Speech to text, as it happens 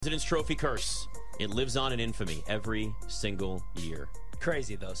President's Trophy curse. It lives on in infamy every single year.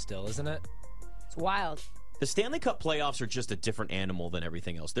 Crazy, though, still, isn't it? It's wild. The Stanley Cup playoffs are just a different animal than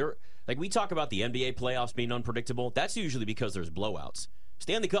everything else. Like we talk about the NBA playoffs being unpredictable. That's usually because there's blowouts.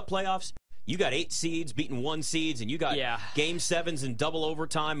 Stanley Cup playoffs, you got 8 seeds beating 1 seeds, and you got game 7s and double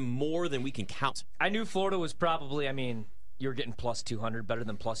overtime more than we can count. I knew Florida was probably, you were getting plus 200, better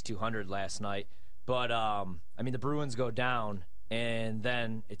than plus 200 last night. But, the Bruins go down, and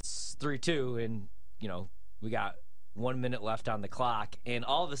then it's 3-2, and, we got 1 minute left on the clock, and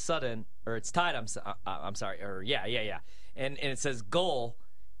all of a sudden, or it's tied, I'm sorry, and it says goal,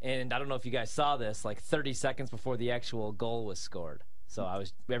 and I don't know if you guys saw this, like 30 seconds before the actual goal was scored. So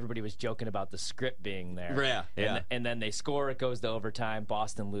everybody was joking about the script being there. Yeah. And then they score, it goes to overtime,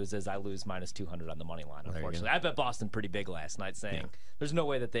 Boston loses, I lose minus 200 on the money line, unfortunately. I bet Boston pretty big last night, saying there's no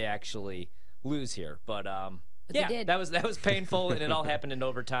way that they actually lose here. But that was painful, and it all happened in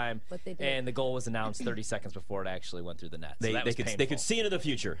overtime. But they did. And the goal was announced 30 seconds before it actually went through the net. They could see into the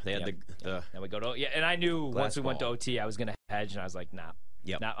future. They had and we go to and I knew once we went to OT, I was going to hedge, and I was like, nah,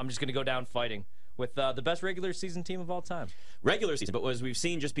 I'm just going to go down fighting with the best regular season team of all time. Regular season, but as we've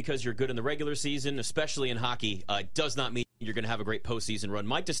seen, just because you're good in the regular season, especially in hockey, does not mean you're going to have a great postseason run.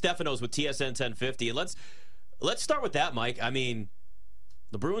 Mike Distefano's with TSN 1050, and let's start with that, Mike.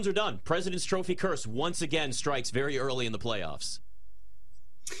 The Bruins are done. President's Trophy curse once again strikes very early in the playoffs.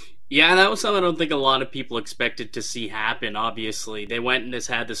 Yeah, that was something I don't think a lot of people expected to see happen, obviously. They went and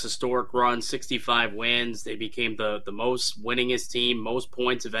had this historic run, 65 wins. They became the most winningest team, most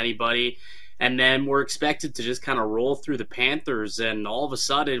points of anybody. And then we're expected to just kind of roll through the Panthers, and all of a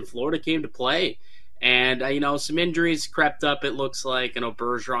sudden, Florida came to play. And, some injuries crept up, it looks like.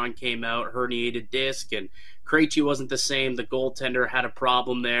 Bergeron came out, herniated disc, and Krejci wasn't the same. The goaltender had a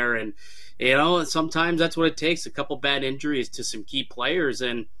problem there. And, sometimes that's what it takes, a couple bad injuries to some key players,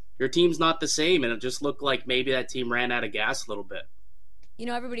 and your team's not the same. And it just looked like maybe that team ran out of gas a little bit.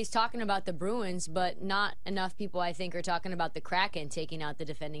 Everybody's talking about the Bruins, but not enough people, I think, are talking about the Kraken taking out the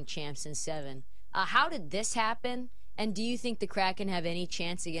defending champs in 7. How did this happen? And do you think the Kraken have any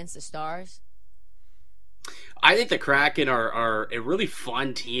chance against the Stars? I think the Kraken are a really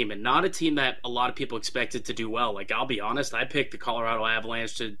fun team, and not a team that a lot of people expected to do well. Like, I'll be honest, I picked the Colorado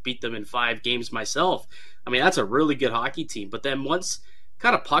Avalanche to beat them in 5 games myself. That's a really good hockey team. But then once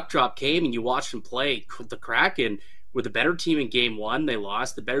kind of puck drop came and you watched them play, the Kraken were the better team in game 1. They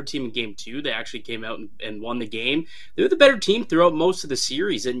lost. The better team in game 2, they actually came out and won the game. They were the better team throughout most of the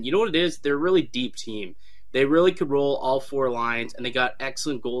series. And you know what it is? They're a really deep team. They really could roll all 4 lines, and they got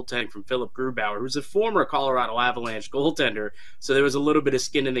excellent goaltending from Philip Grubauer, who's a former Colorado Avalanche goaltender. So there was a little bit of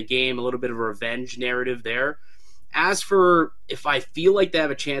skin in the game, a little bit of a revenge narrative there. As for if I feel like they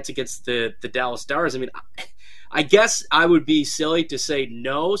have a chance against the Dallas Stars, I guess I would be silly to say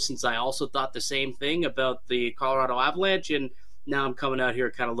no, since I also thought the same thing about the Colorado Avalanche, and now I'm coming out here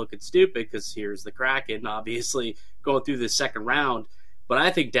kind of looking stupid because here's the Kraken, obviously going through the second round. But I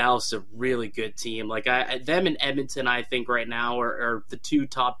think Dallas is a really good team. Like them and Edmonton, I think right now are the 2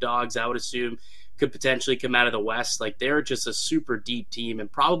 top dogs. I would assume could potentially come out of the West. Like, they're just a super deep team and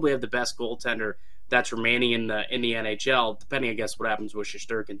probably have the best goaltender that's remaining in the NHL. Depending, I guess, what happens with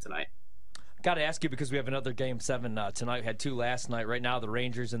Shesterkin tonight. Got to ask you, because we have another Game 7 tonight. We had 2 last night. Right now, the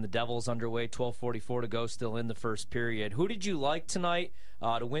Rangers and the Devils underway. 12:44 to go, still in the first period. Who did you like tonight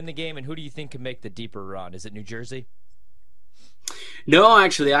to win the game, and who do you think can make the deeper run? Is it New Jersey? No,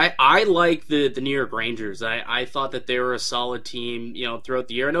 actually, I like the New York Rangers. I thought that they were a solid team, throughout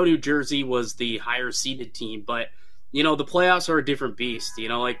the year. I know New Jersey was the higher seeded team, but, the playoffs are a different beast.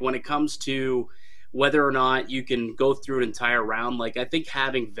 Like, when it comes to whether or not you can go through an entire round, like, I think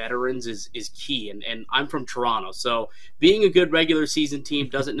having veterans is key. And I'm from Toronto, so being a good regular season team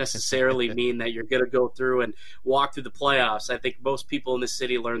doesn't necessarily mean that you're going to go through and walk through the playoffs. I think most people in this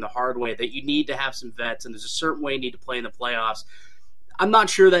city learn the hard way that you need to have some vets, and there's a certain way you need to play in the playoffs. I'm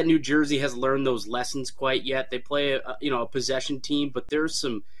not sure that New Jersey has learned those lessons quite yet. They play a possession team, but there's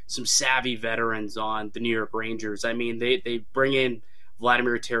some savvy veterans on the New York Rangers. They bring in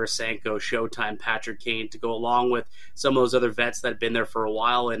Vladimir Tarasenko, Showtime, Patrick Kane to go along with some of those other vets that have been there for a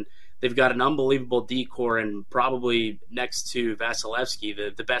while, and they've got an unbelievable decor, and probably next to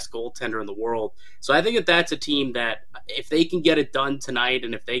Vasilevsky, the best goaltender in the world. So I think that that's a team that, if they can get it done tonight,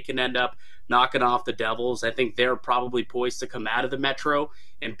 and if they can end up knocking off the Devils, I think they're probably poised to come out of the Metro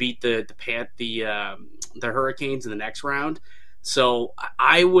and beat the Hurricanes in the next round. So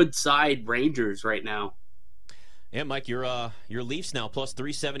I would side Rangers right now. Yeah, Mike, your Leafs now plus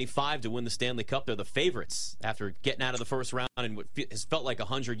 375 to win the Stanley Cup. They're the favorites after getting out of the first round in what has felt like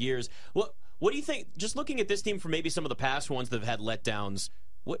 100 years. What do you think, just looking at this team from maybe some of the past ones that have had letdowns,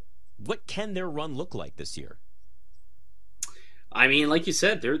 What can their run look like this year? I mean, like you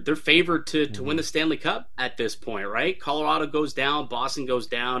said, they're favored to win the Stanley Cup at this point, right? Colorado goes down, Boston goes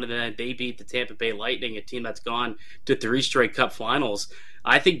down, and then they beat the Tampa Bay Lightning, a team that's gone to 3 straight Cup finals.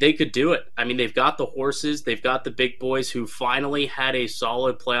 I think they could do it. I mean, they've got the horses, they've got the big boys who finally had a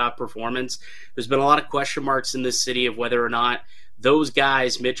solid playoff performance. There's been a lot of question marks in this city of whether or not those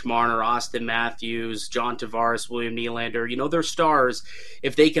guys, Mitch Marner, Austin Matthews, John Tavares, William Nylander, they're stars.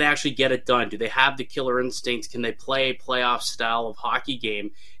 If they can actually get it done, do they have the killer instincts? Can they play a playoff style of hockey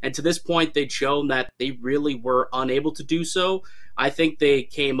game? And to this point, they'd shown that they really were unable to do so. I think they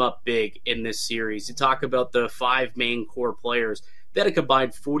came up big in this series. You talk about the 5 main core players. They had a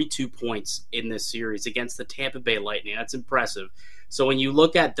combined 42 points in this series against the Tampa Bay Lightning. That's impressive. So when you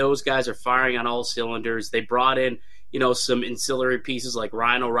look at those guys are firing on all cylinders, they brought in some ancillary pieces like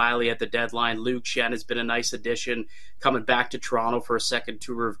Ryan O'Reilly at the deadline. Luke Shen has been a nice addition coming back to Toronto for a second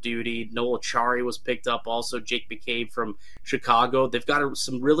tour of duty. Noel Acciari was picked up. Also, Jake McCabe from Chicago. They've got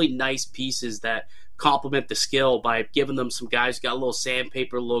some really nice pieces that complement the skill by giving them some guys who got a little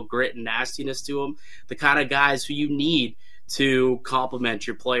sandpaper, a little grit and nastiness to them. The kind of guys who you need to complement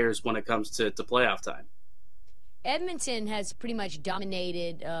your players when it comes to playoff time. Edmonton has pretty much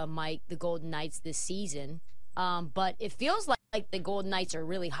dominated, Mike, the Golden Knights this season. But it feels like the Golden Knights are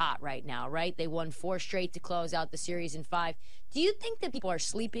really hot right now, right? They won 4 straight to close out the series in 5. Do you think that people are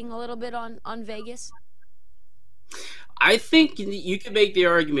sleeping a little bit on Vegas? I think you could make the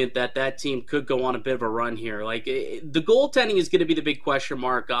argument that team could go on a bit of a run here. Like, the goaltending is going to be the big question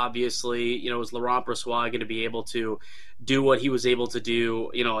mark, obviously. Is Laurent Brossoit going to be able to do what he was able to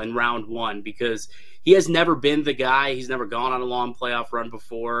do, in round 1? Because he has never been the guy. He's never gone on a long playoff run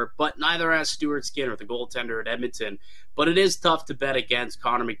before, but neither has Stuart Skinner, the goaltender at Edmonton. But it is tough to bet against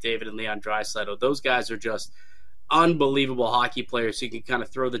Connor McDavid and Leon Draisaitl. Those guys are just unbelievable hockey players who can kind of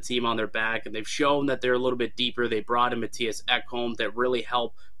throw the team on their back, and they've shown that they're a little bit deeper. They brought in Matthias Ekholm that really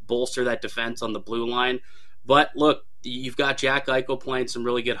helped bolster that defense on the blue line. But look, you've got Jack Eichel playing some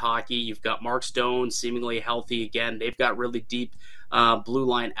really good hockey. You've got Mark Stone seemingly healthy again. They've got really deep blue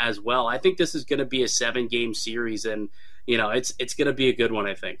line as well. I think this is going to be a 7-game series, and it's going to be a good one,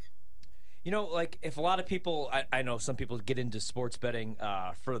 I think. If a lot of people, I know some people get into sports betting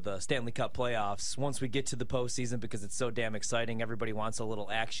for the Stanley Cup playoffs. Once we get to the postseason, because it's so damn exciting, everybody wants a little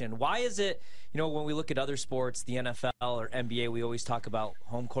action. Why is it, when we look at other sports, the NFL or NBA, we always talk about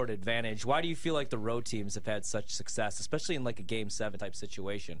home court advantage. Why do you feel like the road teams have had such success, especially in like a Game 7 type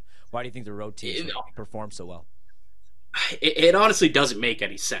situation? Why do you think the road teams perform so well? It honestly doesn't make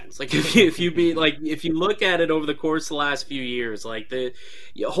any sense. Like if you look at it over the course of the last few years, like the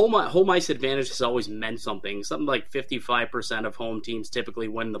home ice advantage has always meant something. Something like 55% of home teams typically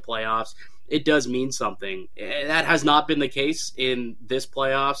win the playoffs. It does mean something. That has not been the case in this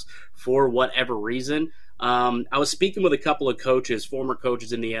playoffs for whatever reason. I was speaking with a couple of coaches, former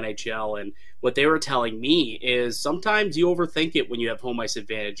coaches in the NHL, and what they were telling me is sometimes you overthink it when you have home ice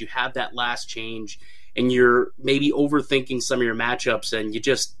advantage. You have that last change, and you're maybe overthinking some of your matchups, and you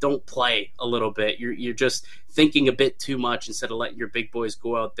just don't play a little bit. You're just thinking a bit too much instead of letting your big boys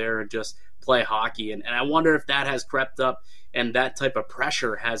go out there and just play hockey. And I wonder if that has crept up, and that type of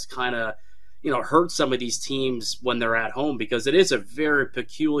pressure has kind of hurt some of these teams when they're at home, because it is a very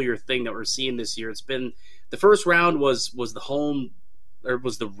peculiar thing that we're seeing this year. It's been the first round was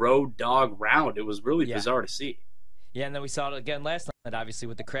the road dog round. It was really bizarre to see. Yeah, and then we saw it again last night, obviously,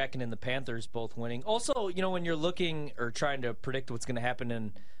 with the Kraken and the Panthers both winning. Also, when you're looking or trying to predict what's going to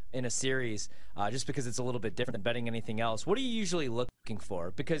happen in a series, just because it's a little bit different than betting anything else, what are you usually looking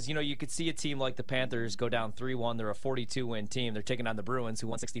for? Because, you could see a team like the Panthers go down 3-1. They're a 42-win team. They're taking on the Bruins, who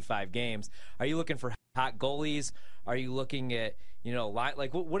won 65 games. Are you looking for hot goalies? Are you looking at,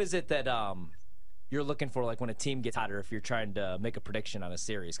 what is it that you're looking for, like when a team gets hotter, if you're trying to make a prediction on a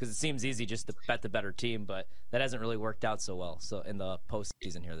series? Because it seems easy just to bet the better team, but that hasn't really worked out so well in the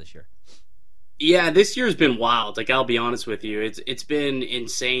postseason here this year. Yeah, this year's been wild. Like, I'll be honest with you, it's been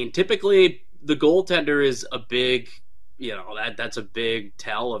insane. Typically, the goaltender is a big, that's a big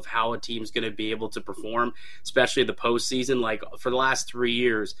tell of how a team's going to be able to perform, especially the postseason. Like, for the last 3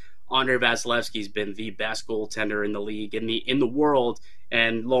 years, Andrei Vasilevsky's been the best goaltender in the league, in the world.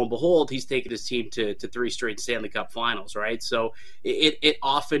 And lo and behold, he's taken his team to 3 straight Stanley Cup finals, right? So it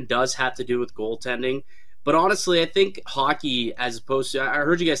often does have to do with goaltending. But honestly, I think hockey, as opposed to, I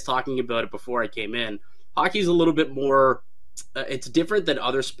heard you guys talking about it before I came in, hockey's a little bit more, it's different than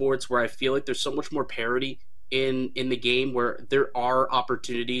other sports where I feel like there's so much more parity in the game, where there are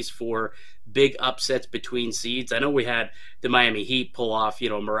opportunities for big upsets between seeds. I know we had the Miami Heat pull off, a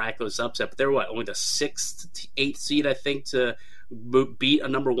miraculous upset, but they're only the 6th, 8th seed, I think, to beat a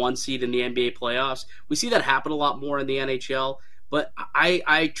number 1 seed in the NBA playoffs. We see that happen a lot more in the NHL. But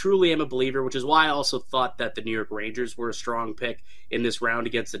I truly am a believer, which is why I also thought that the New York Rangers were a strong pick in this round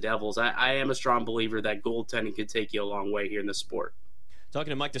against the Devils. I am a strong believer that goaltending could take you a long way here in the sport. Talking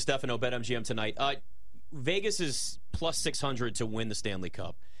to Mike Distefano, BetMGM tonight. Vegas is plus 600 to win the Stanley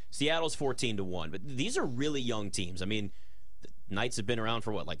Cup. Seattle's 14-1. But these are really young teams. I mean, the Knights have been around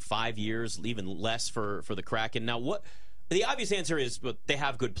for, like 5 years, even less for the Kraken. Now, what the obvious answer is, they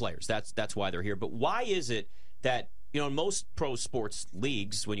have good players. That's why they're here. But why is it that, in most pro sports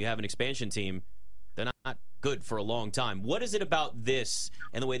leagues, when you have an expansion team, they're not good for a long time? What is it about this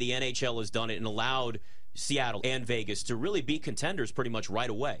and the way the NHL has done it and allowed Seattle and Vegas to really be contenders pretty much right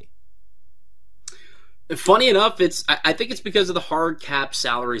away? Funny enough, I think it's because of the hard cap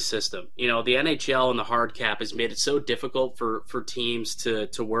salary system. The NHL and the hard cap has made it so difficult for teams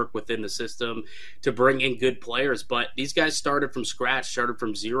to work within the system, to bring in good players. But these guys started from scratch, started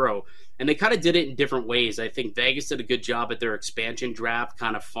from zero, and they kind of did it in different ways. I think Vegas did a good job at their expansion draft,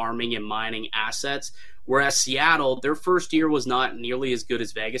 kind of farming and mining assets. Whereas Seattle, their first year was not nearly as good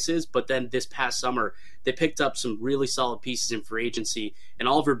as Vegas's, but then this past summer, they picked up some really solid pieces in free agency. And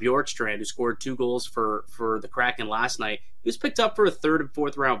Oliver Bjorkstrand, who scored 2 goals for the Kraken last night, he was picked up for a 3rd and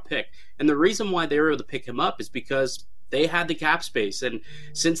 4th round pick. And the reason why they were able to pick him up is because they had the cap space. And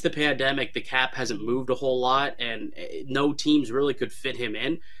since the pandemic, the cap hasn't moved a whole lot, and no teams really could fit him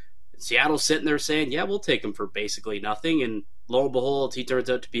in. Seattle's sitting there saying, yeah, we'll take him for basically nothing. And lo and behold, he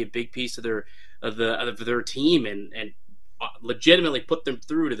turns out to be a big piece of their team and legitimately put them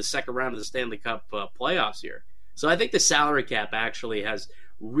through to the second round of the Stanley Cup playoffs here. So I think the salary cap actually has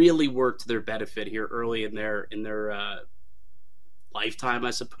really worked to their benefit here early in their lifetime, I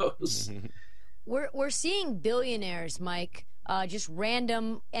suppose. We're seeing billionaires, Mike, just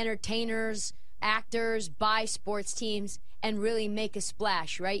random entertainers, actors buy sports teams and really make a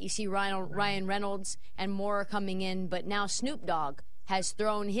splash, right? You see Ryan Reynolds and more are coming in, but now Snoop Dogg has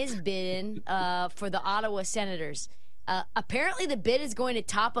thrown his bid in for the Ottawa Senators. Apparently the bid is going to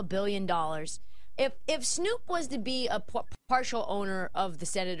top $1 billion. If Snoop was to be a partial owner of the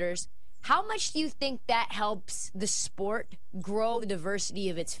Senators, how much do you think that helps the sport grow the diversity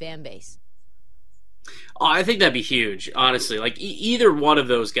of its fan base? Oh, I think that'd be huge, honestly. Like, either one of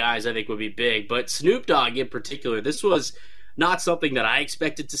those guys I think would be big, but Snoop Dogg in particular, this was not something that I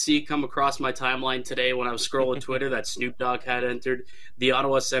expected to see come across my timeline today when I was scrolling Twitter, that Snoop Dogg had entered the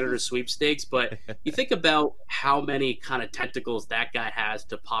Ottawa Senators sweepstakes. But you think about how many kind of tentacles that guy has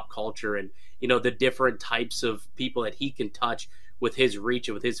to pop culture and, the different types of people that he can touch with his reach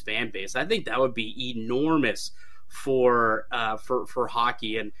and with his fan base. I think that would be enormous for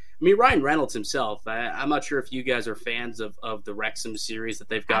hockey. And I mean, Ryan Reynolds himself, I'm not sure if you guys are fans of the Wrexham series that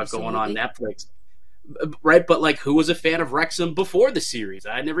they've got going on Netflix. Right, but like, who was a fan of Wrexham before the series?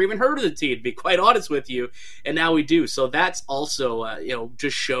 I never even heard of the team, to be quite honest with you, and now we do. So that's also,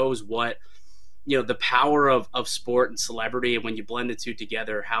 just shows what, the power of sport and celebrity, and when you blend the two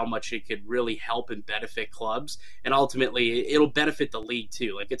together, how much it could really help and benefit clubs, and ultimately it'll benefit the league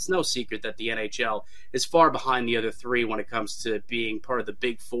too. Like, it's no secret that the NHL is far behind the other three when it comes to being part of the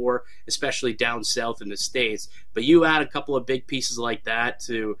Big Four, especially down south in the States. But you add a couple of big pieces like that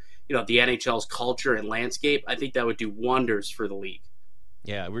to the NHL's culture and landscape, I think that would do wonders for the league.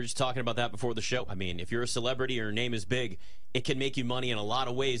 Yeah, we were just talking about that before the show. I mean, if you're a celebrity or your name is big, it can make you money in a lot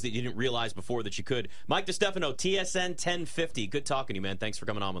of ways that you didn't realize before that you could. Mike Distefano, TSN 1050. Good talking to you, man. Thanks for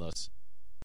coming on with us.